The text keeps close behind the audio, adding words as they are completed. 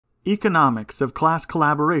Economics of Class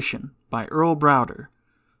Collaboration by Earl Browder,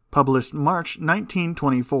 published March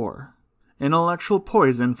 1924. Intellectual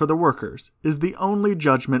poison for the workers is the only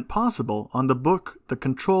judgment possible on the book The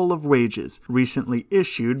Control of Wages, recently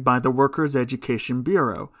issued by the Workers' Education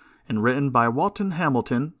Bureau and written by Walton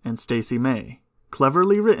Hamilton and Stacey May.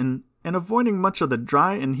 Cleverly written and avoiding much of the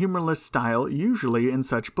dry and humorless style usually in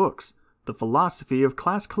such books, the philosophy of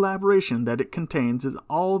class collaboration that it contains is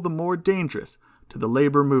all the more dangerous to the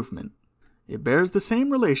labor movement. It bears the same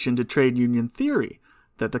relation to trade union theory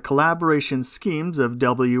that the collaboration schemes of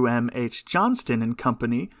W.M.H. Johnston and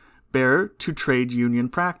Company bear to trade union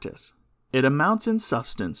practice. It amounts in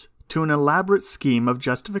substance to an elaborate scheme of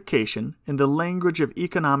justification in the language of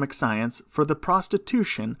economic science for the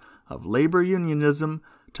prostitution of labor unionism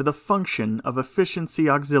to the function of efficiency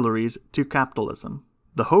auxiliaries to capitalism.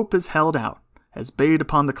 The hope is held out, as bait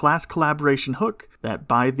upon the class collaboration hook, that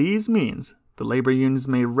by these means the labor unions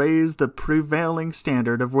may raise the prevailing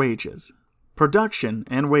standard of wages. Production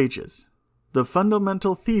and wages. The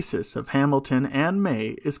fundamental thesis of Hamilton and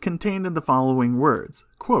May is contained in the following words,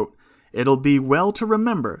 quote, "It'll be well to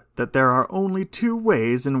remember that there are only two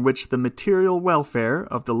ways in which the material welfare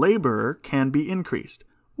of the laborer can be increased.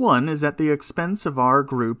 One is at the expense of our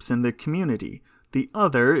groups in the community. The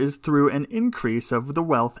other is through an increase of the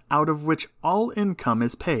wealth out of which all income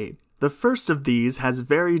is paid. The first of these has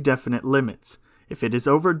very definite limits. If it is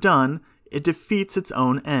overdone, it defeats its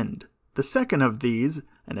own end. The second of these,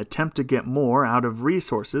 an attempt to get more out of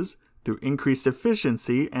resources through increased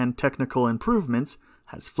efficiency and technical improvements,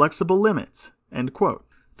 has flexible limits." End quote.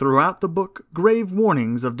 Throughout the book, grave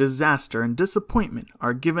warnings of disaster and disappointment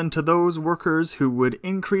are given to those workers who would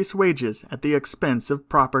increase wages at the expense of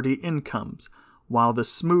property incomes, while the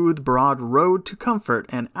smooth, broad road to comfort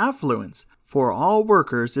and affluence for all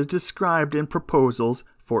workers is described in proposals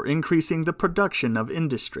for increasing the production of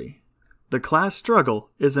industry. The class struggle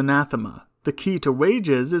is anathema. The key to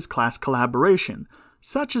wages is class collaboration.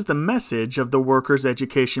 Such is the message of the Workers'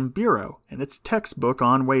 Education Bureau and its textbook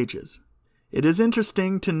on wages. It is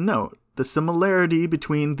interesting to note the similarity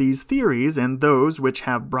between these theories and those which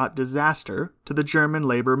have brought disaster to the German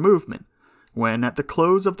labor movement, when at the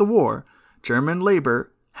close of the war, German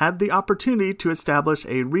labor had the opportunity to establish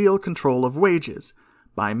a real control of wages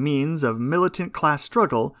by means of militant class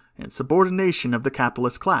struggle and subordination of the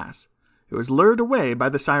capitalist class. It was lured away by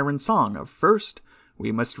the siren song of first,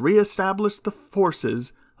 we must re-establish the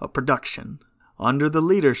forces of production. Under the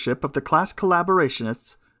leadership of the class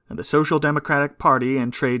collaborationists and the Social Democratic Party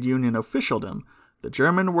and trade union officialdom, the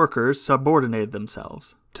German workers subordinated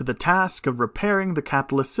themselves to the task of repairing the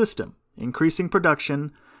capitalist system, increasing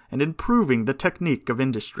production, and improving the technique of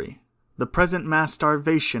industry. The present mass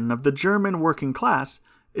starvation of the German working class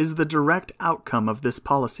is the direct outcome of this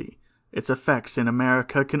policy. Its effects in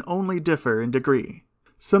America can only differ in degree.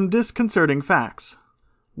 Some disconcerting facts.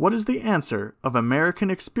 What is the answer of American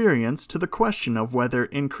experience to the question of whether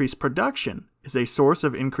increased production is a source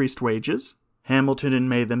of increased wages? Hamilton and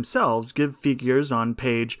May themselves give figures on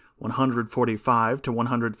page 145 to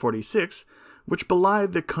 146 which belie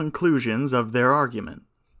the conclusions of their argument.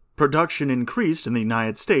 Production increased in the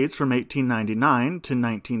United States from 1899 to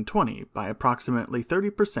 1920 by approximately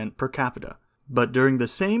 30% per capita. But during the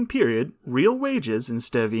same period, real wages,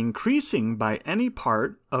 instead of increasing by any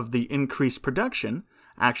part of the increased production,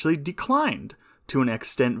 actually declined to an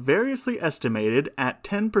extent variously estimated at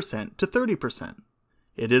 10% to 30%.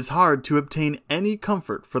 It is hard to obtain any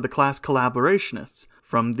comfort for the class collaborationists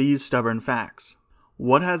from these stubborn facts.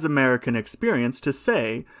 What has American experience to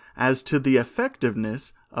say as to the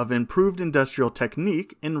effectiveness of improved industrial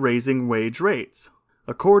technique in raising wage rates?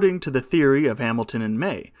 According to the theory of Hamilton and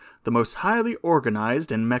May, the most highly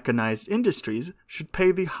organized and mechanized industries should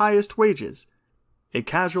pay the highest wages. A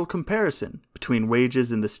casual comparison between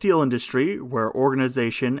wages in the steel industry, where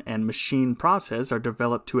organization and machine process are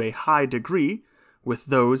developed to a high degree, with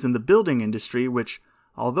those in the building industry which,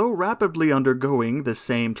 although rapidly undergoing the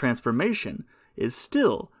same transformation, is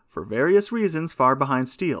still, for various reasons, far behind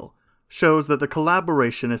steel, shows that the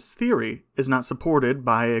collaborationist theory is not supported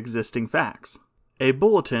by existing facts. A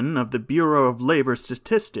bulletin of the Bureau of Labor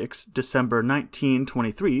Statistics, December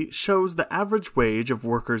 1923, shows the average wage of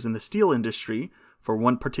workers in the steel industry for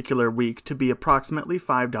one particular week to be approximately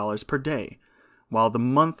 $5 per day, while the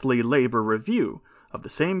monthly labor review of the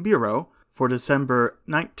same bureau for December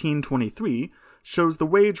 1923 shows the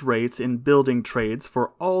wage rates in building trades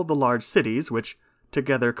for all the large cities, which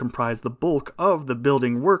together comprise the bulk of the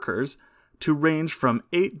building workers, to range from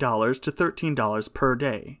 $8 to $13 per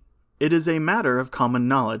day. It is a matter of common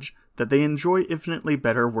knowledge that they enjoy infinitely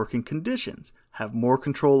better working conditions, have more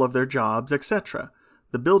control of their jobs, etc.,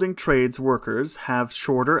 The building trades workers have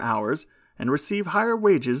shorter hours and receive higher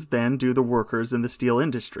wages than do the workers in the steel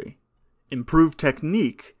industry. Improved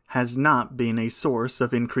technique has not been a source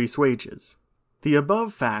of increased wages. The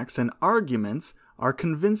above facts and arguments are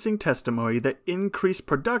convincing testimony that increased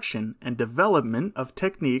production and development of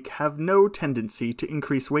technique have no tendency to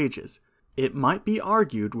increase wages. It might be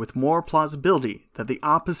argued with more plausibility that the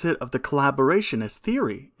opposite of the collaborationist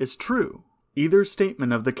theory is true. Either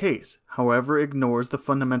statement of the case, however, ignores the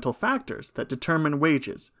fundamental factors that determine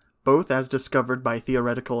wages, both as discovered by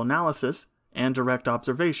theoretical analysis and direct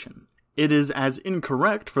observation. It is as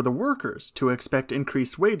incorrect for the workers to expect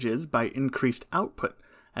increased wages by increased output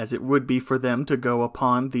as it would be for them to go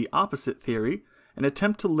upon the opposite theory and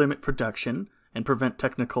attempt to limit production and prevent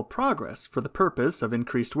technical progress for the purpose of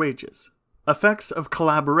increased wages. Effects of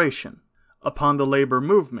collaboration. Upon the labor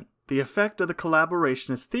movement, the effect of the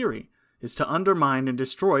collaborationist theory is to undermine and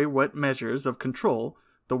destroy what measures of control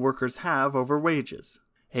the workers have over wages.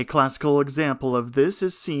 A classical example of this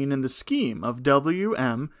is seen in the scheme of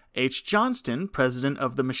W.M. H. Johnston, president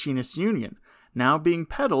of the Machinists' Union, now being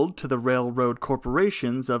peddled to the railroad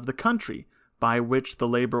corporations of the country, by which the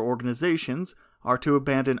labor organizations are to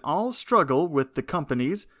abandon all struggle with the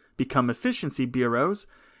companies, become efficiency bureaus,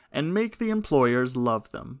 and make the employers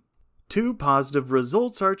love them. Two positive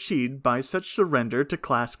results are achieved by such surrender to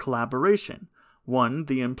class collaboration. One,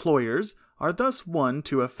 the employers are thus won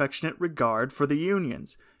to affectionate regard for the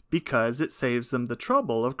unions, because it saves them the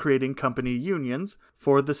trouble of creating company unions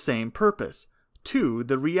for the same purpose. Two,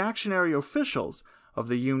 the reactionary officials of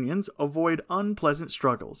the unions avoid unpleasant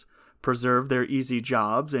struggles, preserve their easy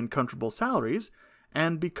jobs and comfortable salaries,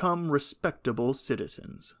 and become respectable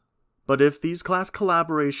citizens. But if these class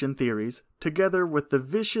collaboration theories, together with the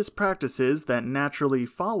vicious practices that naturally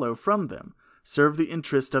follow from them, serve the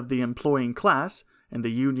interest of the employing class and the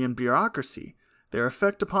union bureaucracy, their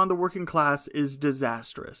effect upon the working class is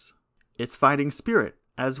disastrous. Its fighting spirit,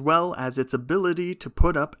 as well as its ability to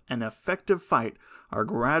put up an effective fight, are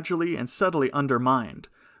gradually and subtly undermined.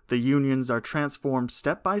 The unions are transformed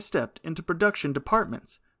step by step into production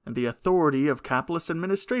departments, and the authority of capitalist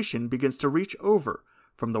administration begins to reach over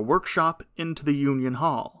from the workshop into the union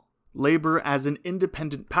hall. Labor as an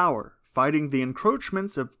independent power, fighting the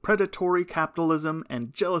encroachments of predatory capitalism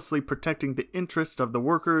and jealously protecting the interest of the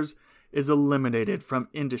workers, is eliminated from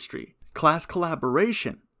industry. Class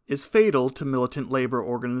collaboration is fatal to militant labor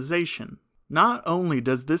organization. Not only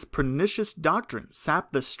does this pernicious doctrine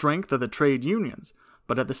sap the strength of the trade unions,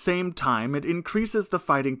 but at the same time it increases the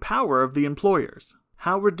fighting power of the employers.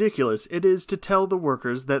 How ridiculous it is to tell the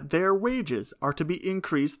workers that their wages are to be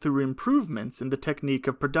increased through improvements in the technique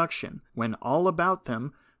of production, when all about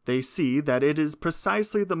them they see that it is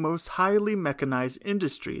precisely the most highly mechanized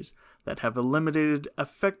industries that have eliminated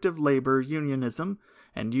effective labor unionism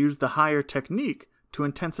and used the higher technique to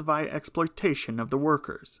intensify exploitation of the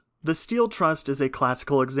workers. The steel trust is a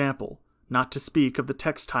classical example, not to speak of the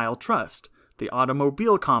textile trust, the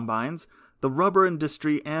automobile combines, the rubber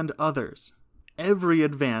industry, and others. Every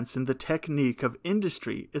advance in the technique of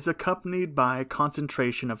industry is accompanied by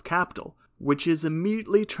concentration of capital, which is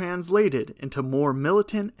immediately translated into more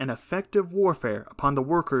militant and effective warfare upon the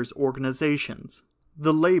workers' organizations.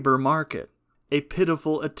 The labor market, a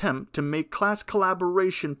pitiful attempt to make class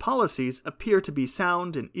collaboration policies appear to be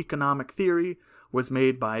sound in economic theory, was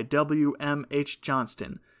made by W.M. H.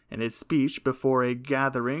 Johnston in his speech before a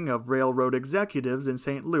gathering of railroad executives in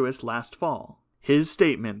St. Louis last fall. His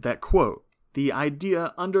statement that, quote, "The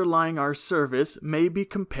idea underlying our service may be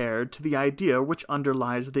compared to the idea which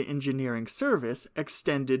underlies the engineering service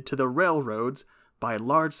extended to the railroads by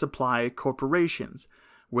large supply corporations,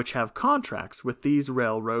 which have contracts with these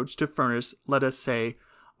railroads to furnish, let us say,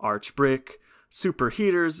 arch brick,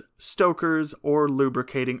 superheaters, stokers, or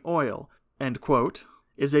lubricating oil," end quote,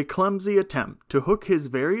 is a clumsy attempt to hook his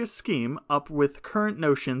various scheme up with current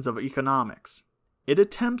notions of economics. It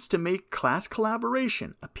attempts to make class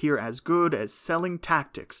collaboration appear as good as selling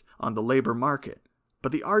tactics on the labor market,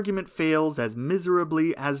 but the argument fails as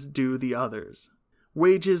miserably as do the others.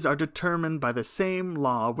 Wages are determined by the same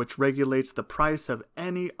law which regulates the price of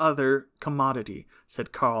any other commodity,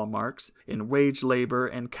 said Karl Marx in Wage, Labor,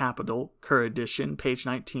 and Capital, Kerr edition, page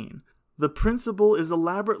 19. The principle is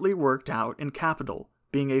elaborately worked out in Capital,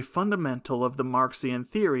 being a fundamental of the Marxian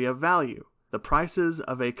theory of value. The prices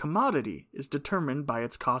of a commodity is determined by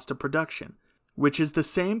its cost of production, which is the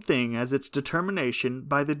same thing as its determination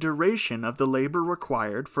by the duration of the labor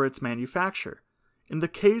required for its manufacture. In the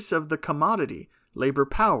case of the commodity, labor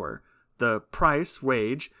power, the price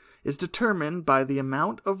wage, is determined by the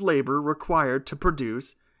amount of labor required to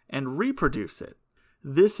produce and reproduce it.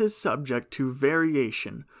 This is subject to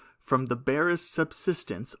variation from the barest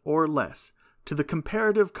subsistence or less to the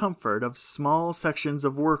comparative comfort of small sections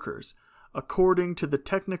of workers, according to the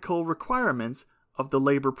technical requirements of the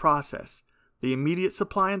labor process, the immediate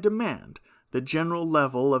supply and demand, the general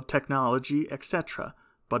level of technology, etc.,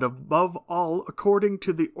 but above all according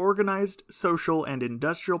to the organized social and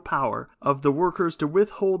industrial power of the workers to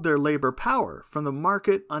withhold their labor power from the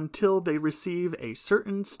market until they receive a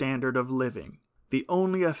certain standard of living. The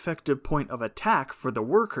only effective point of attack for the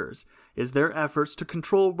workers is their efforts to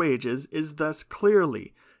control wages is thus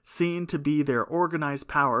clearly seen to be their organized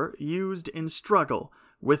power used in struggle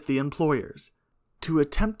with the employers. To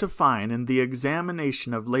attempt to find in the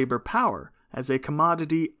examination of labor power as a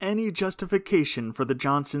commodity any justification for the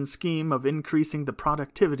Johnson scheme of increasing the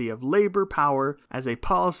productivity of labor power as a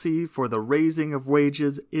policy for the raising of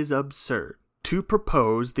wages is absurd. To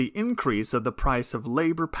propose the increase of the price of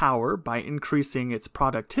labor power by increasing its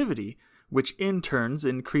productivity, which in turn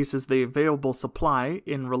increases the available supply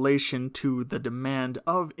in relation to the demand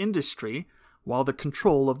of industry, while the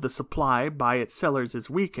control of the supply by its sellers is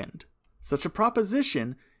weakened. Such a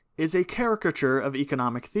proposition is a caricature of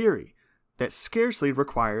economic theory that scarcely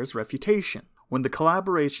requires refutation. When the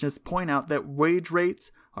collaborationists point out that wage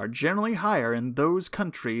rates are generally higher in those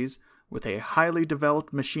countries with a highly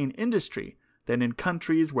developed machine industry than in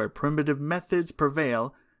countries where primitive methods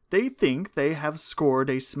prevail, they think they have scored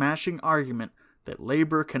a smashing argument that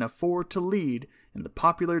labor can afford to lead in the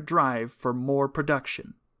popular drive for more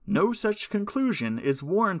production. No such conclusion is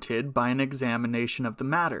warranted by an examination of the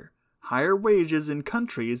matter. Higher wages in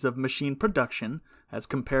countries of machine production, as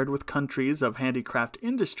compared with countries of handicraft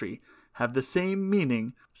industry, have the same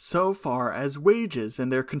meaning so far as wages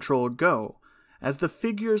and their control go, as the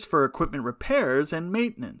figures for equipment repairs and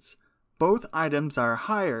maintenance. Both items are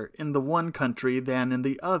higher in the one country than in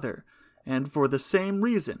the other, and for the same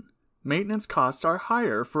reason. Maintenance costs are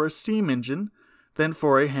higher for a steam engine than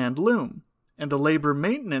for a hand loom, and the labor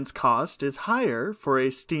maintenance cost is higher for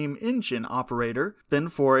a steam engine operator than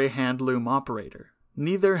for a hand loom operator.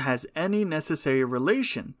 Neither has any necessary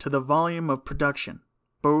relation to the volume of production.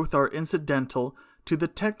 Both are incidental to the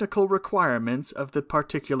technical requirements of the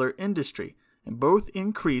particular industry, and both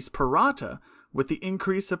increase pro rata with the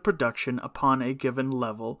increase of production upon a given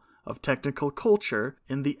level of technical culture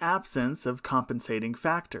in the absence of compensating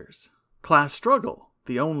factors. Class struggle,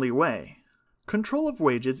 the only way. Control of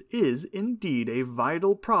wages is indeed a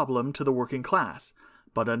vital problem to the working class,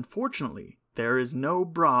 but unfortunately there is no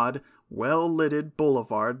broad, well-lighted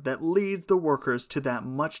boulevard that leads the workers to that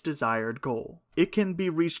much-desired goal. It can be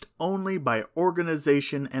reached only by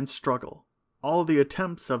organization and struggle. All the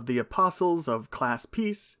attempts of the apostles of class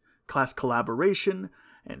peace, class collaboration,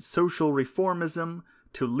 and social reformism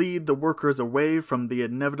to lead the workers away from the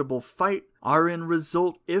inevitable fight are in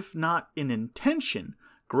result, if not in intention,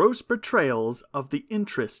 gross betrayals of the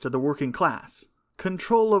interest of the working class.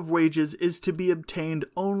 Control of wages is to be obtained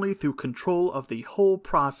only through control of the whole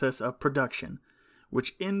process of production,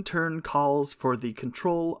 which in turn calls for the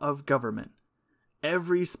control of government.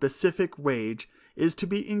 Every specific wage is to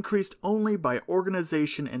be increased only by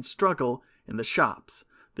organization and struggle in the shops.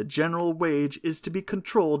 The general wage is to be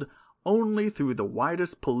controlled only through the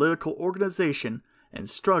widest political organization and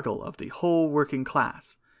struggle of the whole working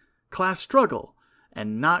class. Class struggle,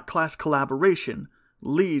 and not class collaboration,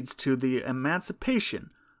 leads to the emancipation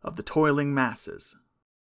of the toiling masses.